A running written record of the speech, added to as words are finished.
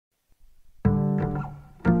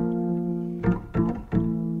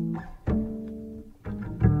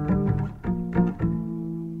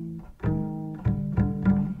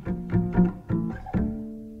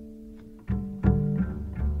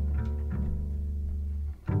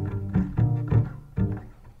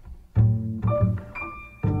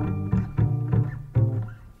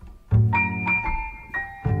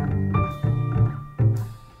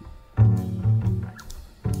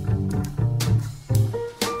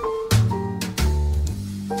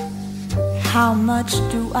How much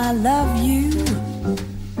do I love you?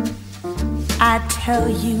 I tell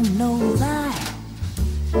you no lie.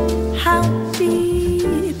 How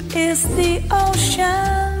deep is the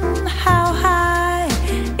ocean? How high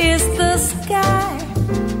is the sky?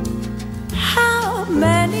 How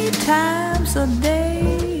many times a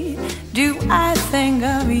day do I think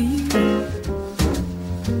of you?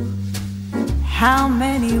 How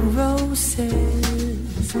many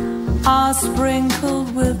roses are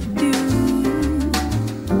sprinkled with dew?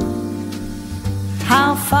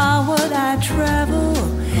 How far would I travel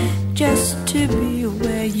just to be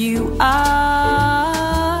where you are?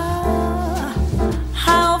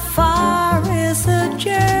 How far is the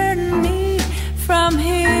journey from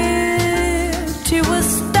here to a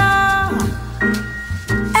star?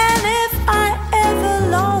 And if I ever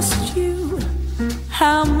lost you,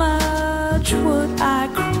 how much would I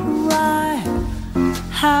cry?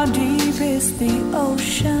 How deep is the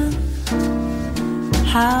ocean?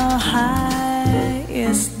 How high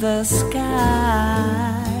is the sky?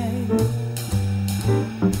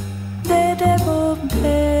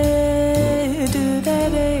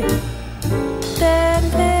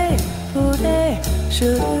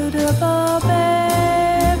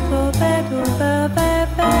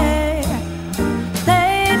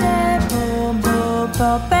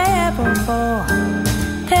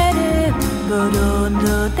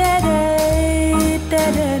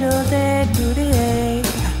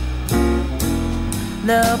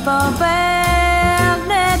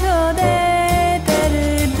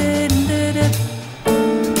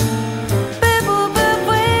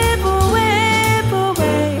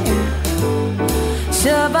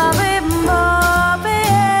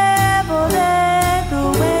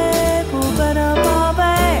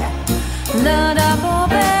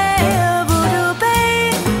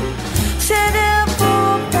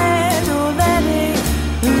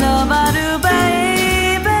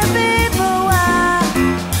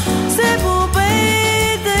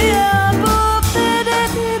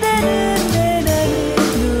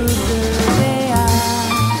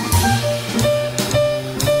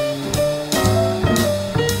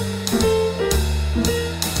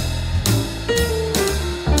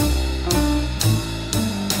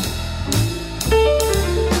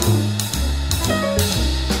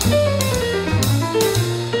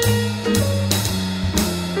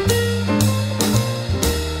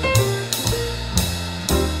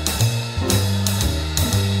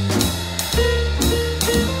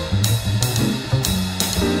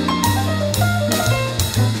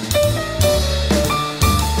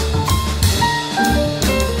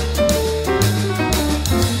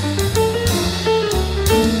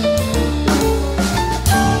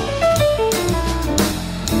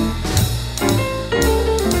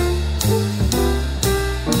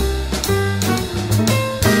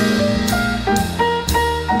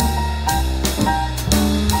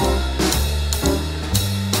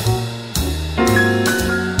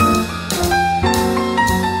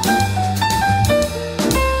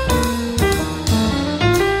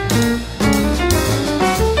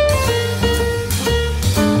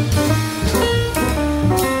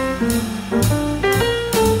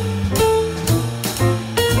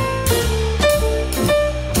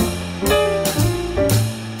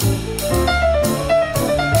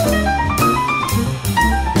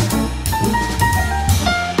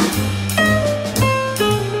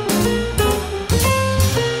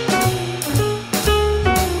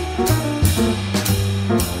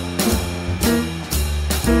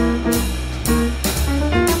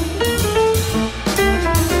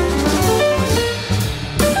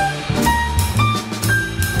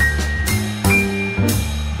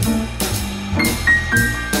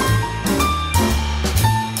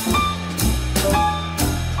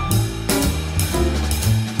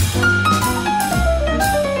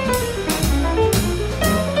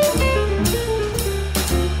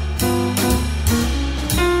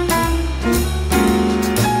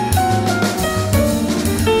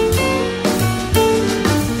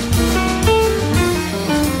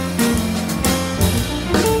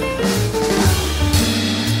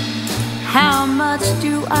 How much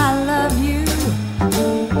do I love you?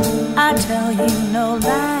 I tell you no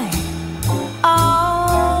lie.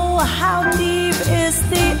 Oh, how deep is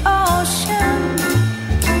the ocean?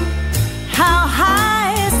 How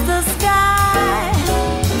high is the sky?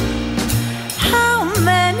 How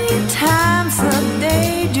many times a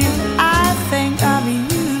day do I think of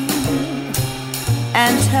you?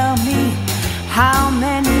 And tell me, how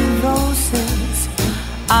many roses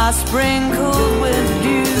are sprinkled with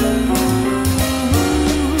dew?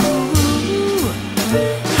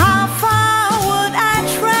 How far would I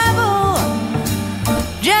travel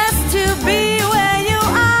just to be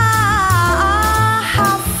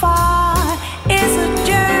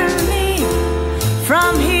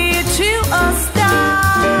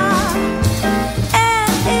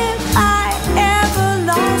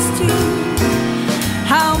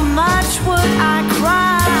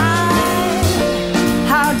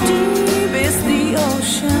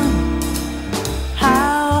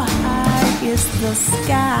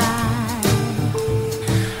sky.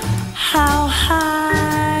 How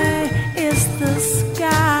high is the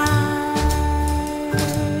sky?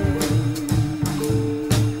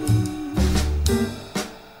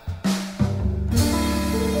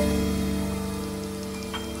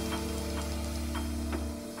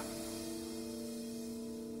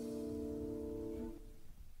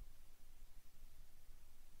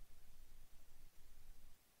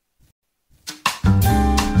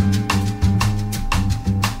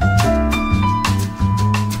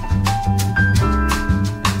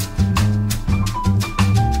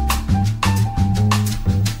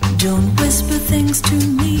 Don't whisper things to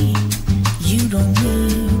me you don't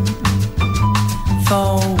mean,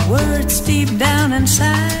 for words deep down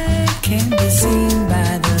inside can be seen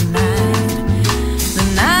by the night. The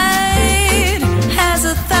night has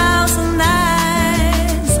 1,000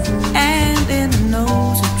 eyes, and it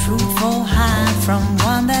knows a truthful hide from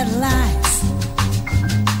one that lies.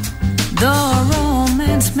 Though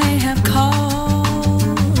romance may have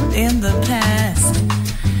called in the past,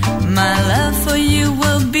 my love for you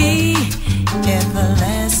will be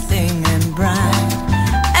everlasting and bright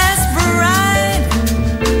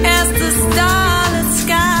as the starlit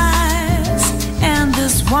skies, and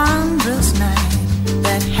this wondrous night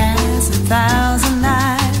that has 1,000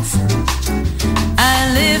 eyes. I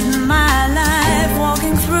lived my life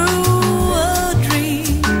walking through a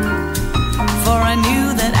dream, for I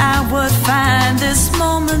knew that I would find this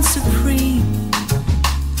moment supreme,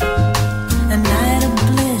 a night of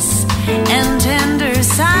bliss and tender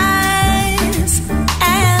sighs,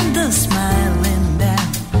 and the smiling down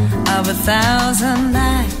of 1,000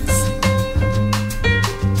 eyes.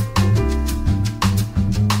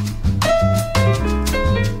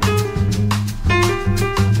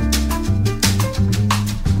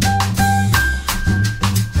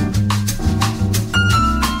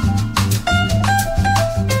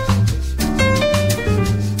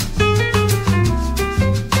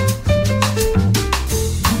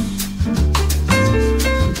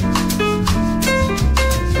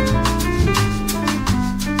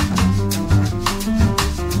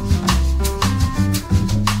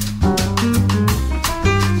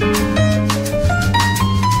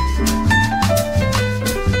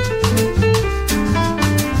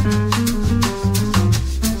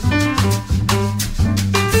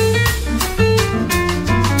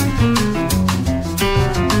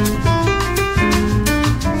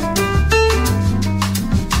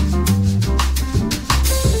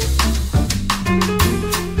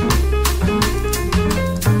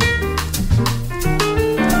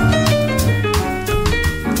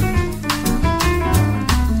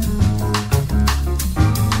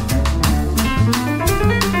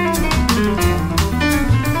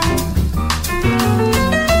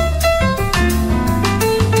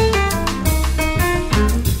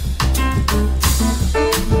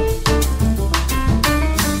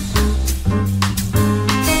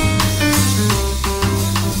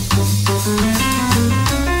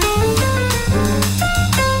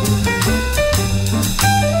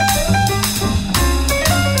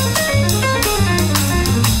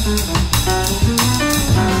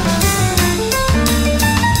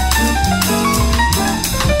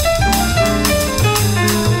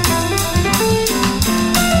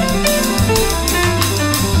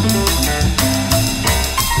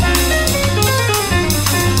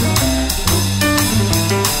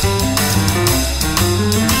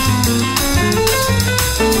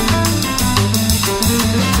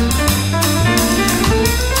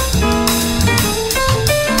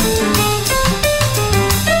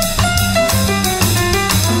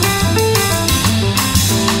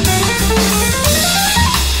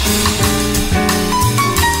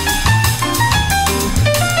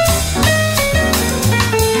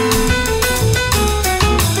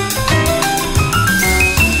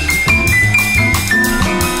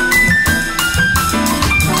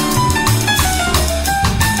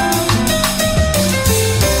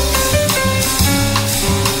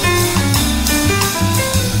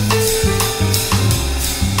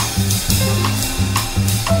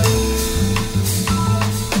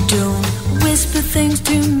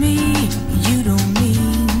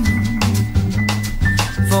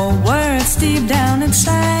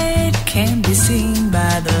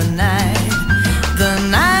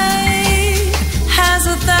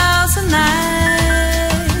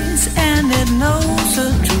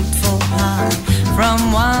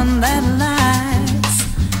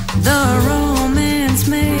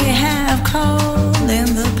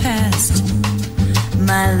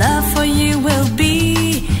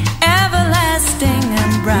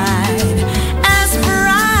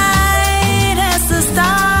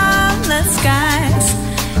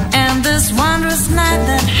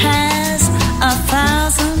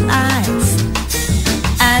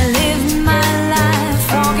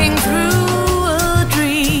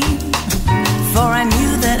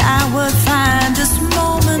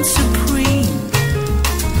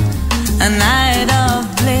 a night of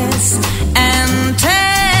bliss and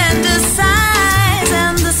tender sighs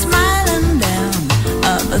and the smiling down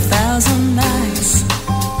of 1,000 eyes.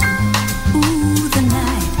 Ooh, the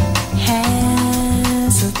night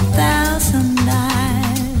has 1,000 eyes.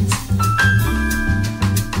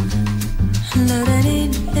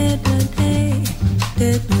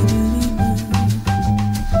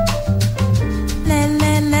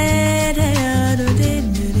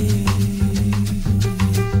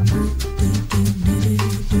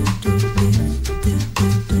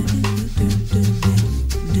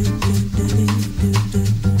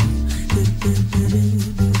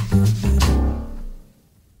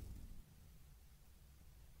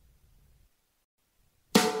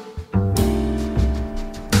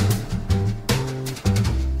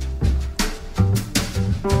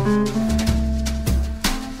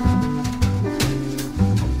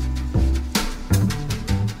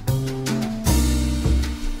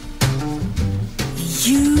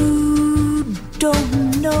 You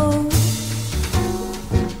don't know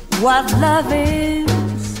what love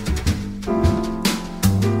is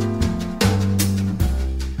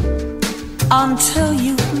until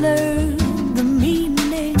you've learned the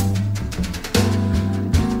meaning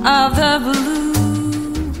of the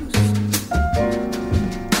blues.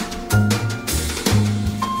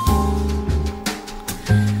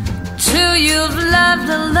 Till you've loved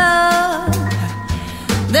a love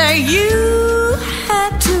that you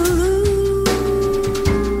had to lose.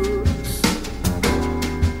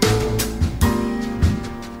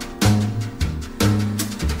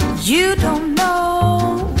 You don't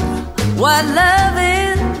know what love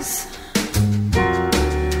is.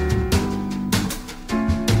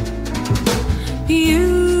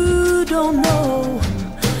 You don't know,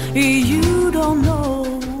 you don't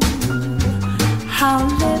know how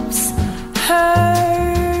lips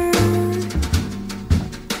hurt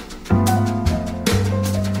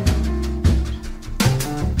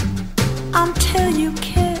until you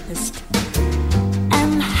kissed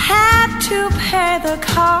and had to pay the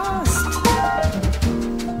cost.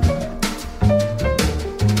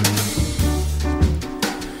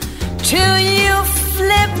 Till you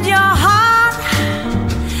flipped your heart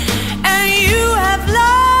and you have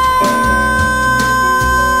lost.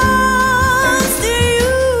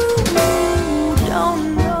 You don't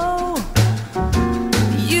know,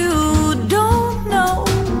 you don't know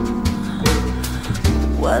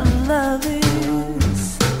what love is.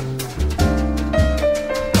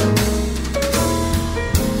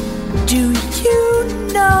 Do you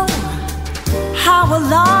know how a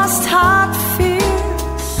lost heart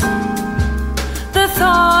feels? The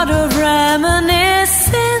thought of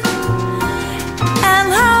reminiscing and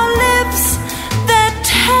how lips that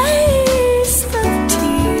taste the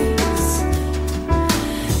tears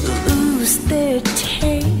lose their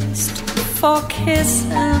taste for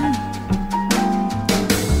kissing.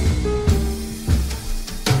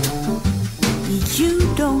 You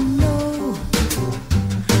don't know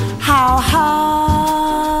how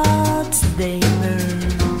hearts they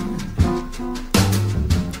burn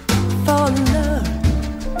for love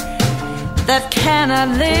that cannot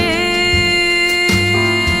live,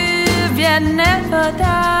 yet never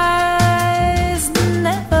dies,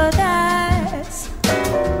 never dies,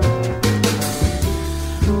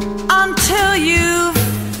 until you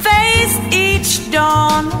face each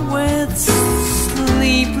dawn with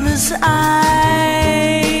sleepless eyes.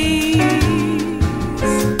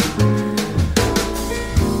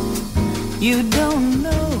 You don't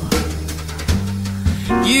know,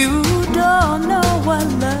 you don't know what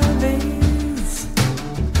love is.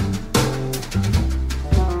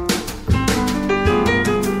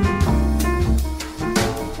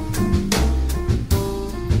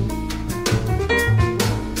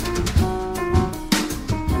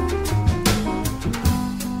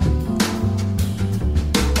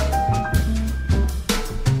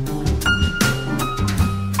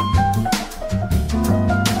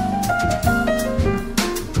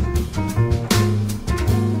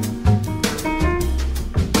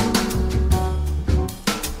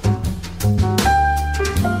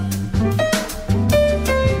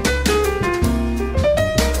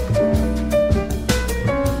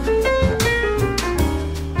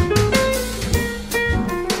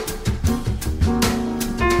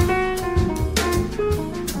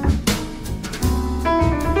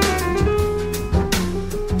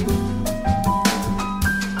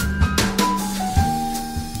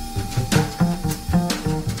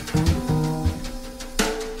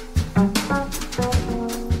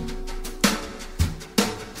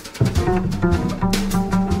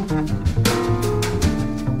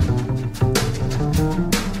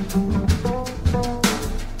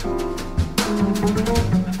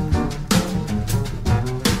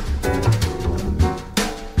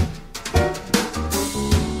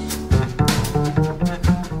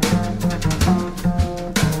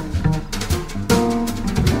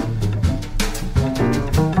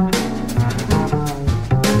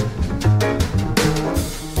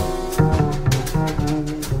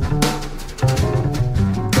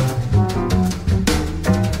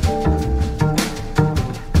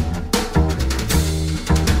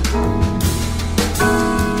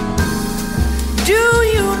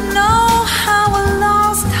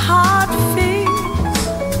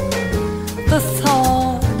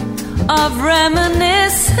 Of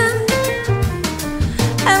reminiscing,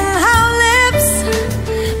 and how lips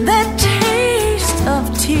that taste of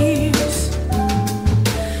tears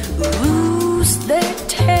lose their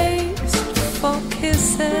taste for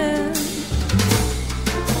kissing.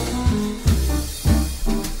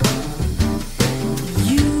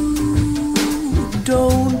 You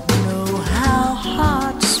don't know how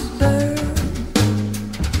hearts burn.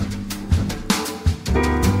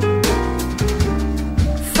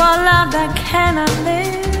 For love that cannot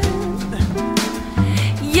live,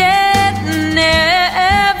 yet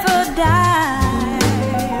never dies,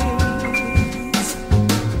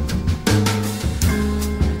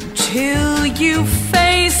 till you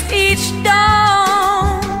face each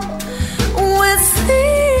dawn with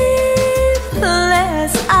sleepless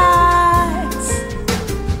eyes.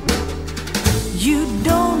 You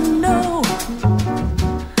don't know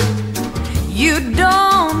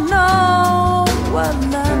what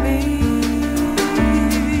love is.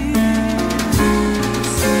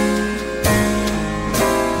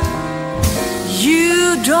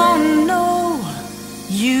 You don't know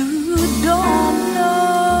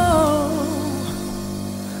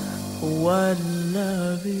what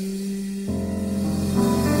love is.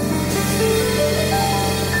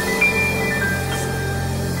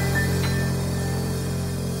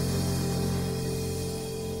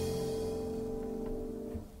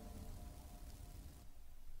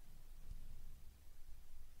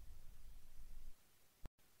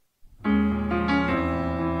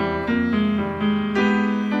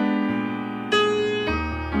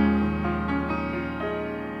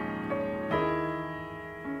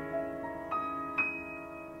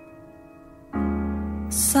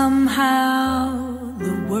 Somehow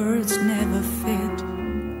the words never fit.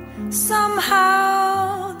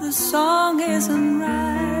 Somehow the song isn't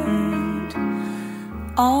right.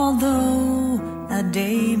 Although a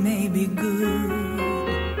day may be good,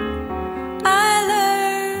 I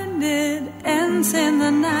learned it ends in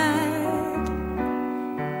the night.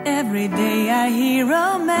 Every day I hear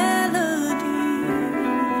a melody.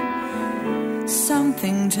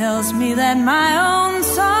 Something tells me that my own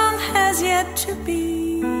song has yet to be.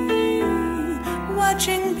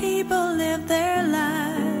 Watching people live their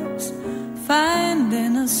lives,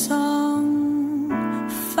 finding a song,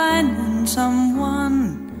 finding someone.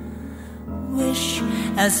 Wish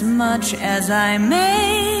as much as I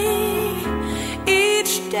may,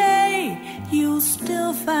 each day you'll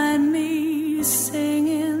still find me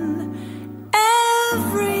singing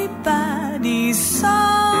everybody's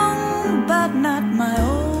song, but not my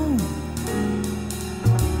own.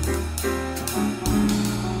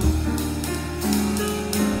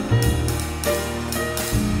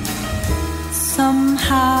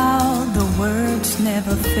 Somehow the words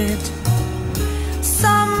never fit.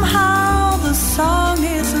 Somehow the song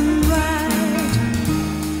isn't right.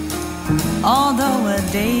 Although a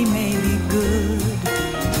day may be good,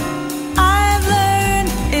 I've learned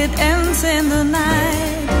it ends in the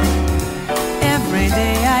night. Every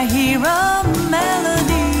day I hear a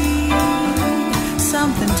melody.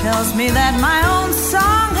 Something tells me that my own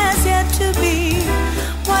song has yet to be.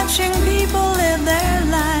 Watching people live their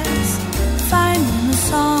lives, finding a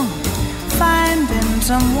song, finding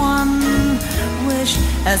someone. Wish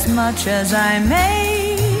as much as I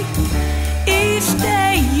may, each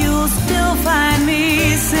day you'll still find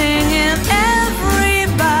me singing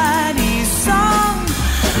everybody's song,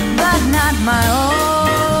 but not my own.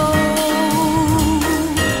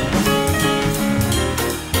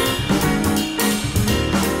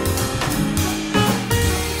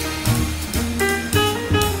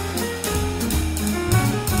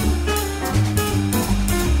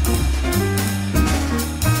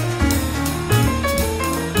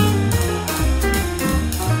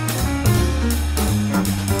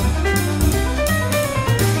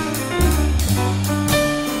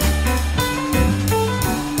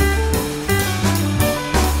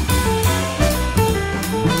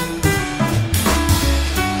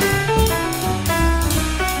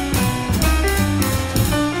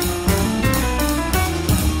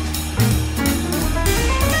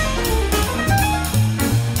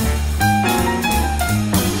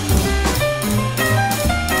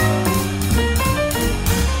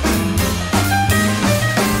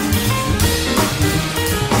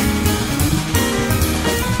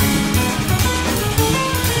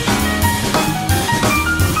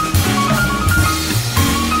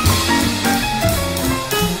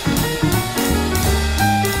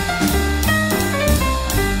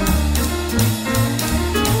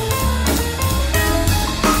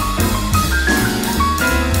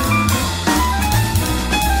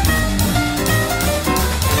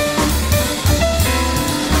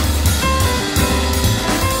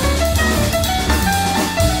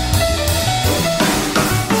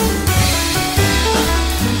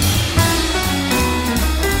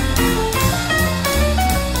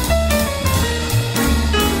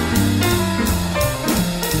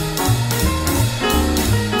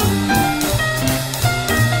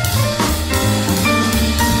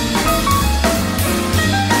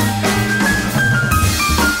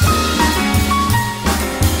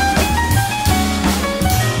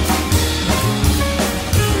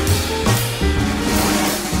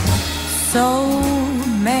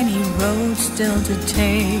 many roads still to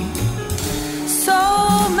take,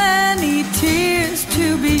 so many tears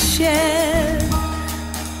to be shed,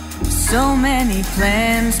 so many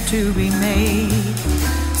plans to be made,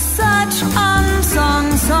 such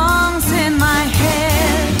unsung songs in my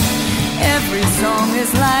head. Every song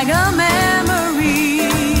is like a memory,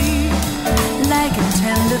 like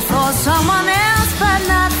intended for someone else but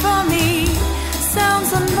not for me.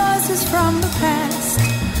 Sounds and voices from the past,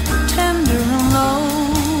 tender and low,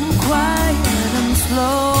 quiet and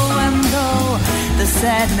slow. And though the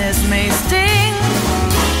sadness may sting,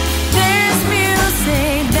 there's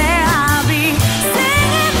music there. I'll be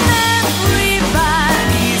singing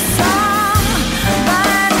everybody's song,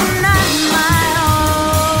 but not my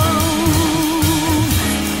own.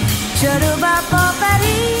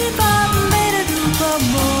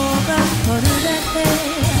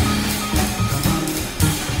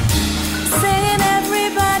 Singing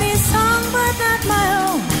everybody's song, but not my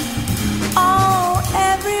own. Oh,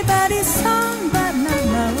 everybody's song, but not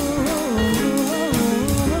my own.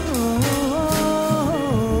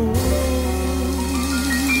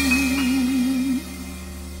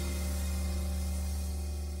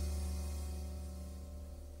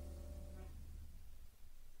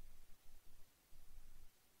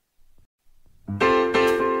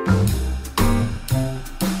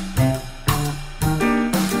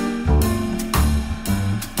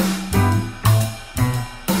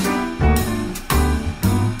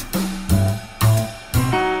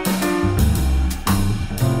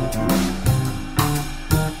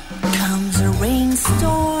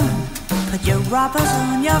 Rubbers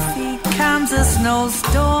on your feet. Comes a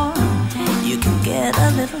snowstorm, you can get a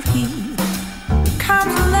little heat.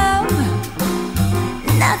 Comes love,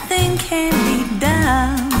 nothing can be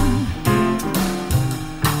done.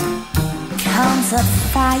 Comes a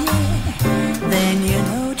fire, then you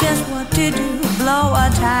know just what to do. Blow a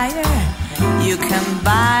tire, you can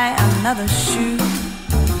buy another shoe.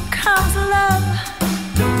 Comes love,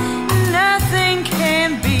 nothing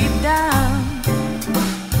can be done.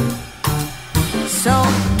 So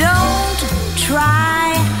don't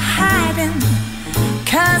try hiding,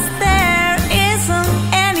 'cause there isn't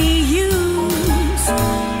any use.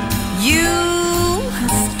 You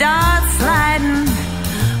start sliding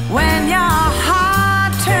when your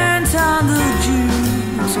heart turns on the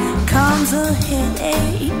juice. Comes a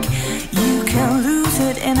headache, you can lose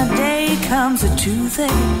it in a day. Comes a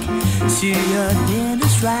toothache, see your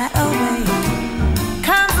dentist right away.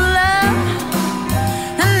 Comes love,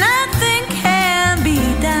 and nothing can be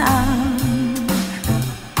done.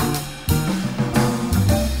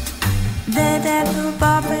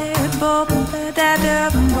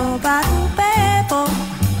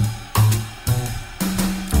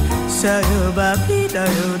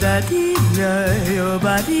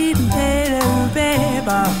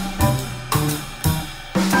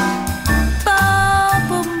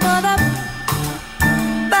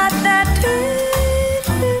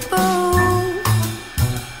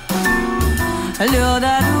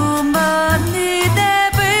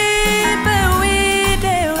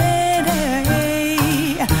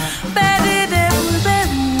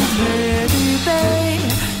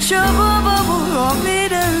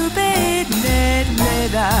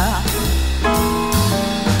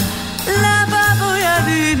 La babuya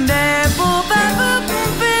di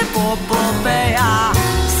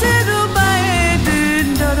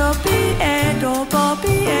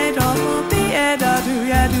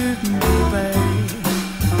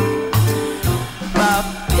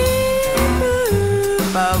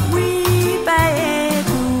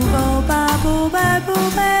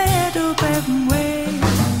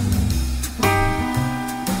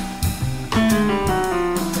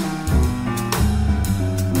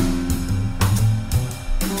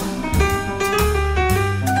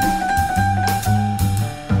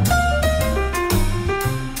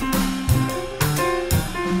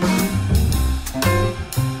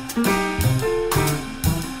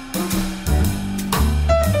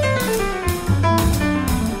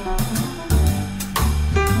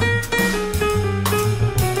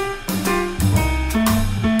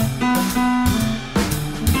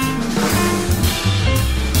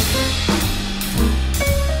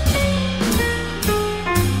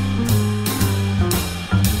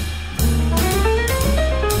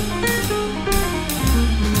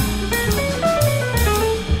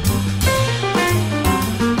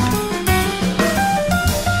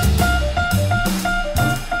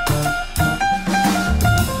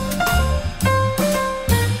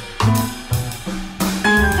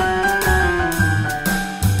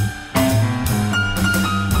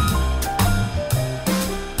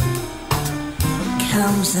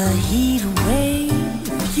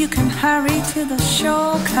You can hurry to the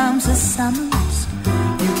shore, comes the summons.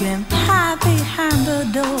 You can hide behind the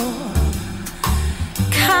door.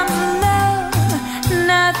 Comes love,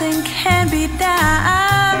 nothing can be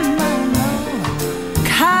done. No.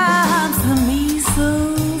 Comes the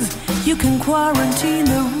measles, you can quarantine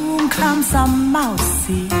the room. Comes a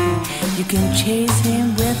mousey, you can chase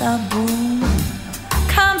him with a broom.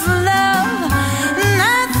 Comes love,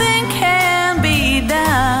 nothing can be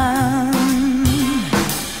done.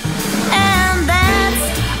 And that's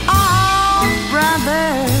all, brother.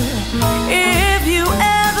 If you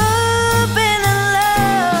ever been in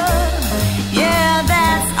love, yeah,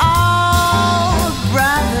 that's all,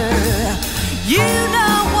 brother. You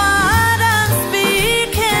know what I'm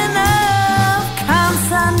speaking of. Comes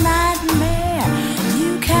a nightmare,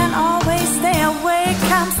 you can't always stay awake.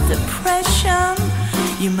 Comes depression,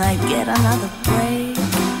 you might get another break.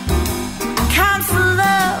 Comes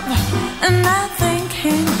love, and nothing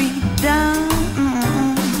can be done.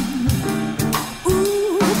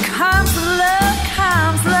 Ooh, comes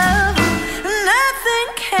love, nothing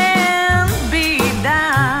can be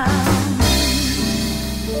done.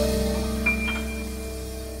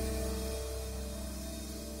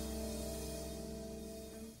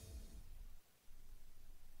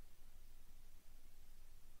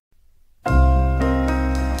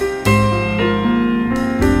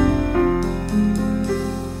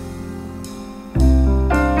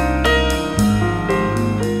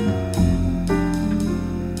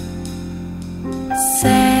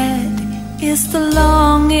 Sad is the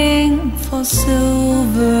longing for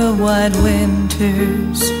silver white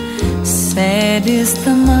winters. Sad is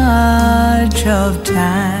the march of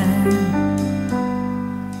time.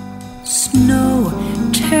 Snow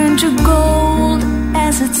turned to gold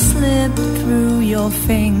as it slipped through your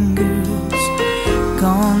fingers.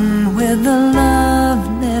 Gone with the love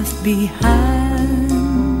left behind.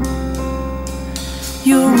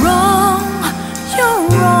 You're wrong, you're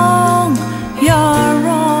wrong, you're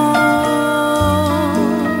wrong.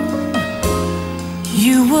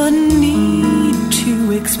 You wouldn't need to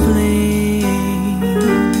explain.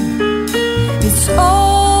 It's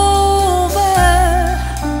over,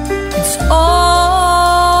 it's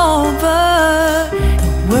over.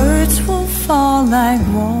 The words will fall like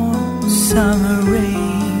warm summer rain.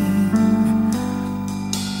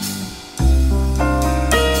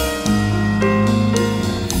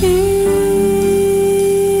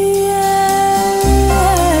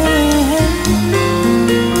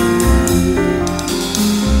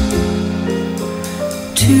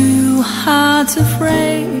 Hearts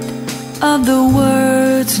afraid of the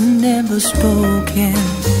words never spoken,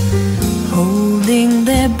 holding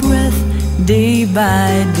their breath day by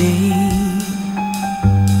day.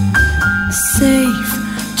 Safe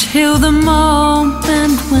till the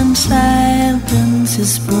moment when silence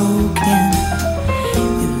is broken.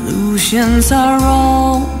 Illusions are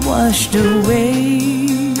all washed away.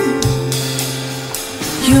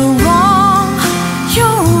 You're wrong,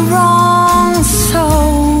 so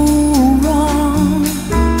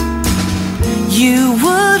you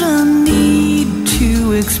wouldn't need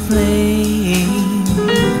to explain.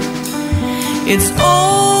 It's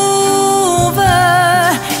over,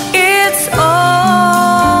 it's over.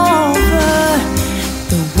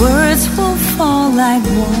 The words will fall like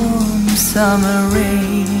warm summer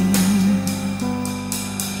rain.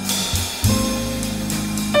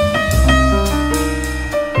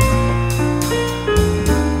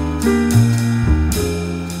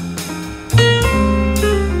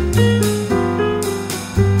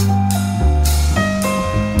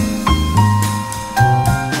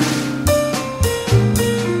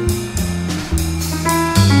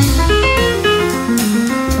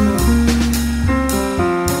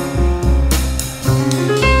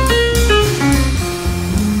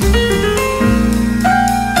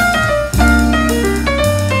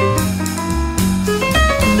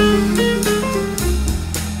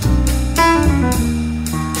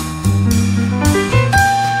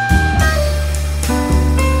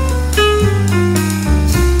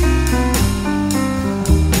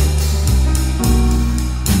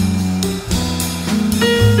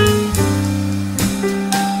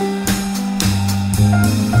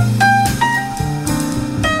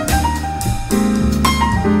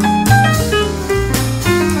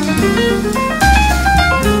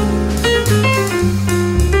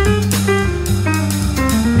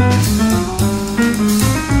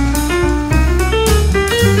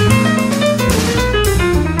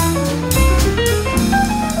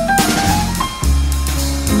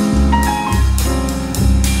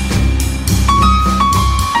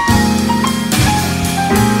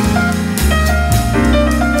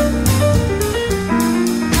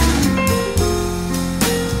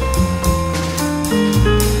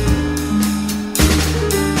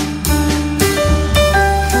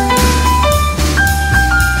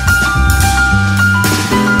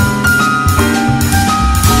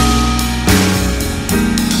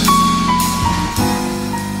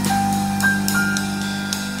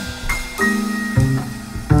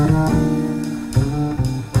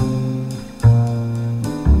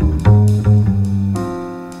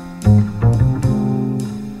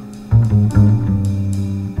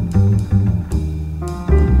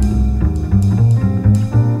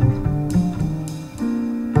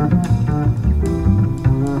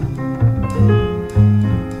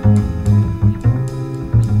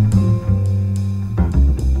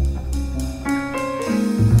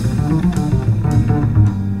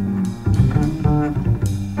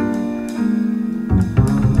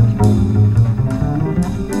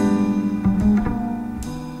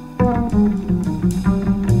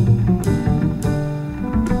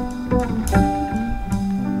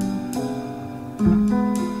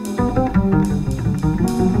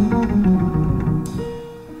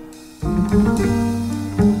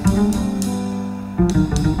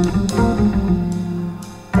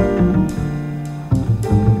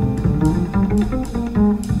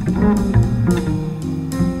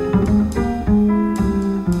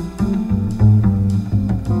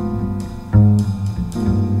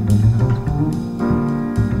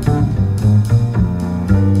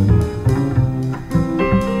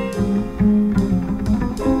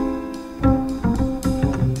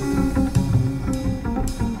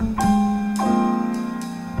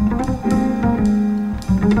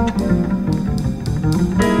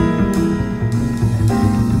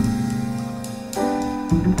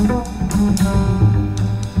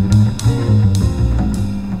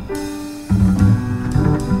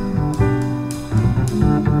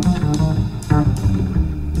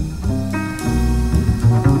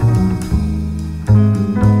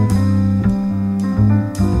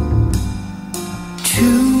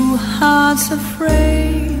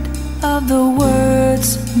 Afraid of the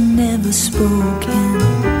words never spoken,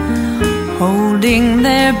 holding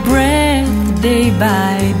their breath day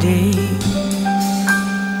by day,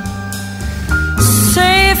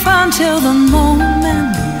 safe until the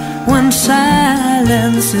moment when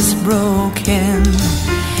silence is broken.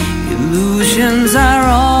 Illusions are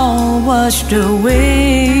all washed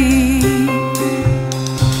away.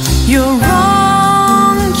 You're wrong,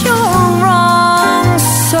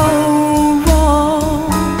 so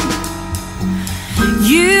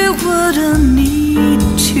you wouldn't need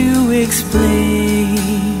to explain.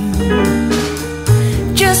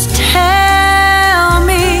 Just tell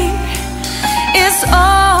me it's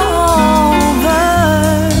over.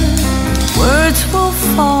 Words will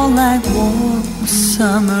fall like warm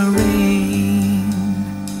summer rain.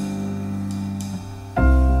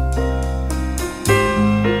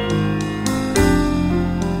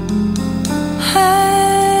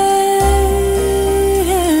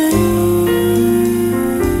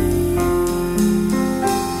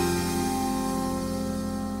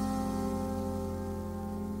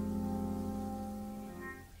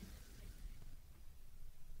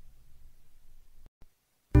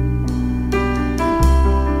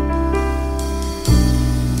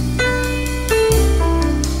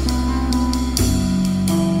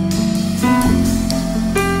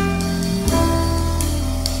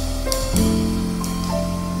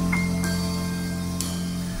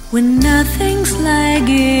 When nothing's like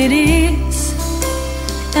it is,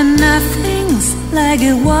 and nothing's like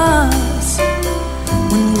it was,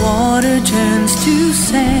 when water turns to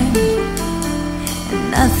sand,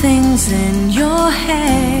 and nothing's in your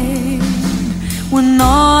hand, when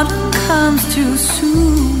autumn comes too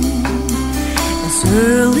soon, as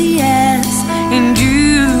early as in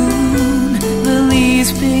June, the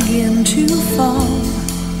leaves begin to fall,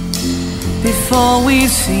 before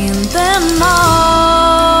we've seen them all.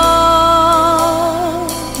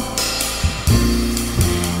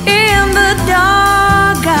 In the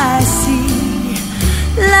dark I see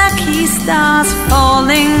lucky stars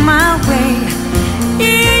falling my way.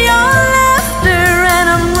 Hear your laughter and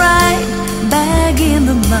I'm right back in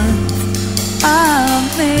the month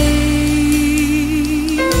of May.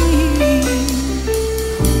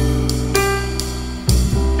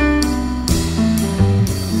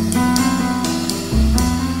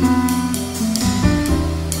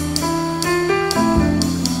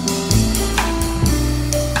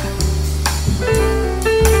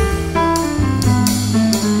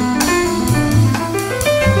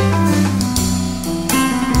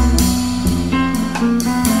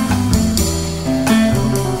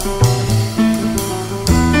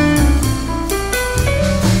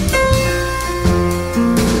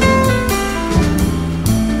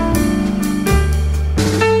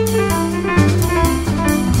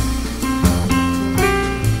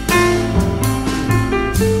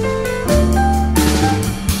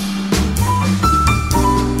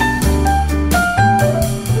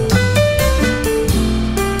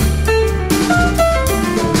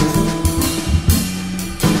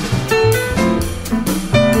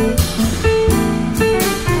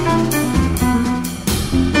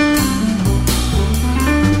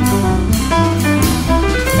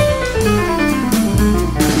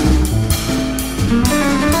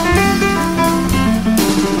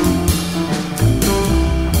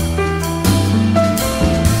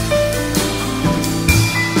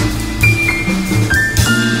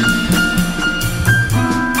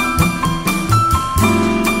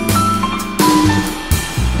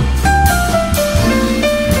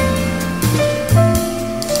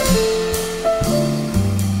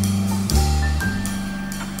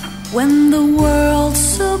 When the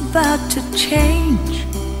world's about to change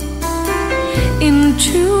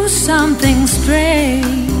into something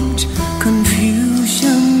strange,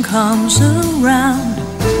 confusion comes around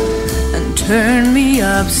and turn me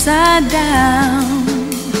upside down.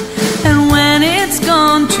 And when it's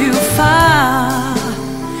gone too far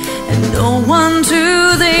and no one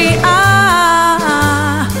to the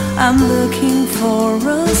eye, I'm looking for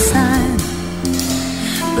a sign,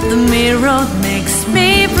 but the mirror makes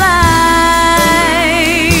me blind.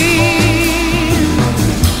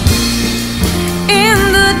 In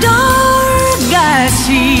the dark I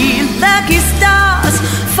see lucky stars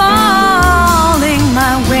falling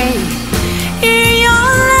my way.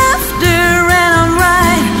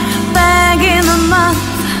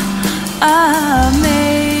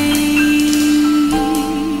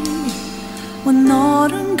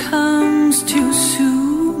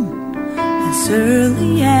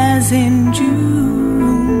 early as in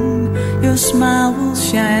June. Your smile will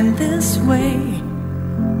shine this way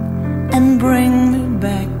and bring me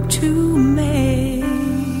back to May.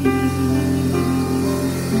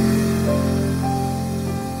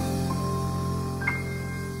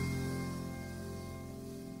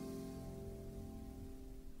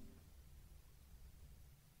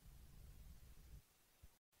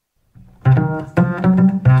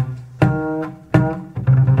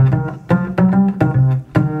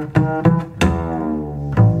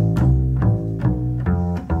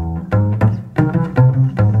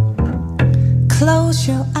 Close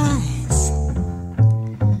your eyes,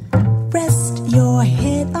 rest your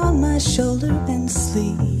head on my shoulder and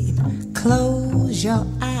sleep. Close your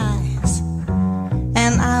eyes,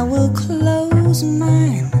 and I will close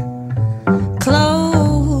mine.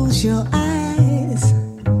 Close your eyes,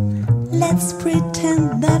 let's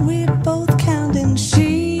pretend that we're both counting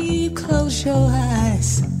sheep. Close your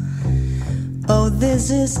eyes, oh this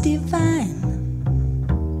is divine.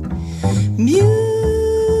 Music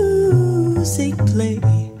play,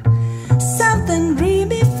 something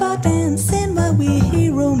dreamy for dancing while we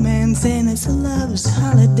hear romance, and it's a love's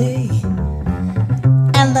holiday,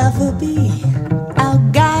 and love will be our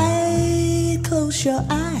guide. Close your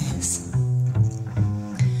eyes,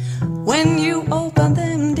 when you open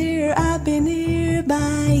them dear, I'll be near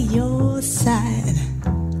by your side.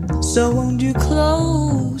 So won't you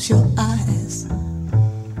close your eyes?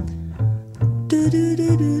 Do do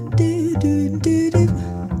do do do do do do.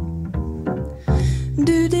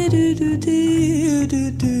 Do do do do do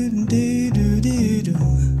do do do do do.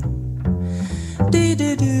 Do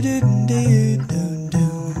do do do do do do.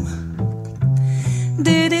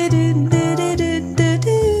 Do do do do do do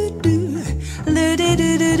do do. Do do do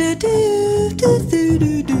do do do do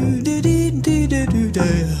do do do do do.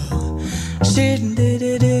 Sit do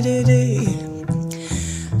do do do do.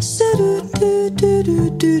 So do do do do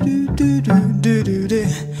do do do do do.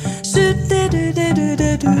 So do do do do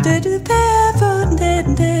do do do do.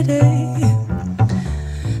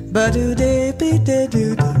 But do they be they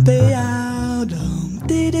do they out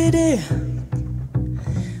de de de.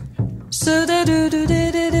 So they do do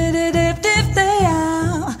de de de de de they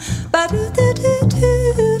out. But do do do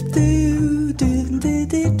do do do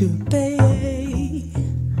do do they.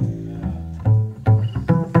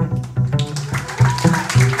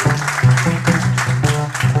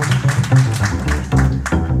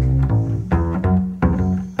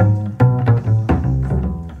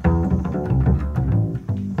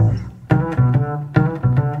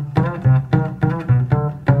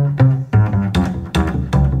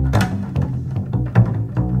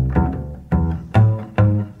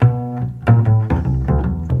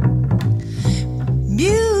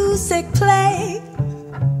 Music play,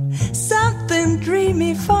 something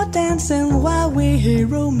dreamy for dancing while we're here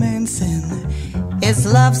romancing. It's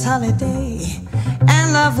love's holiday,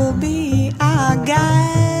 and love will be our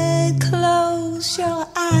guide. Close your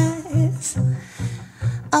eyes,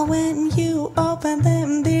 when you open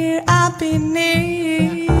them dear, I'll be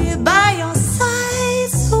near by your side.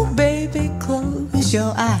 So baby close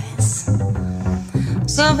your eyes,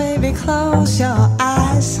 so baby close your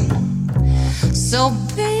eyes. So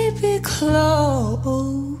baby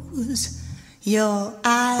close your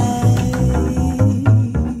eyes.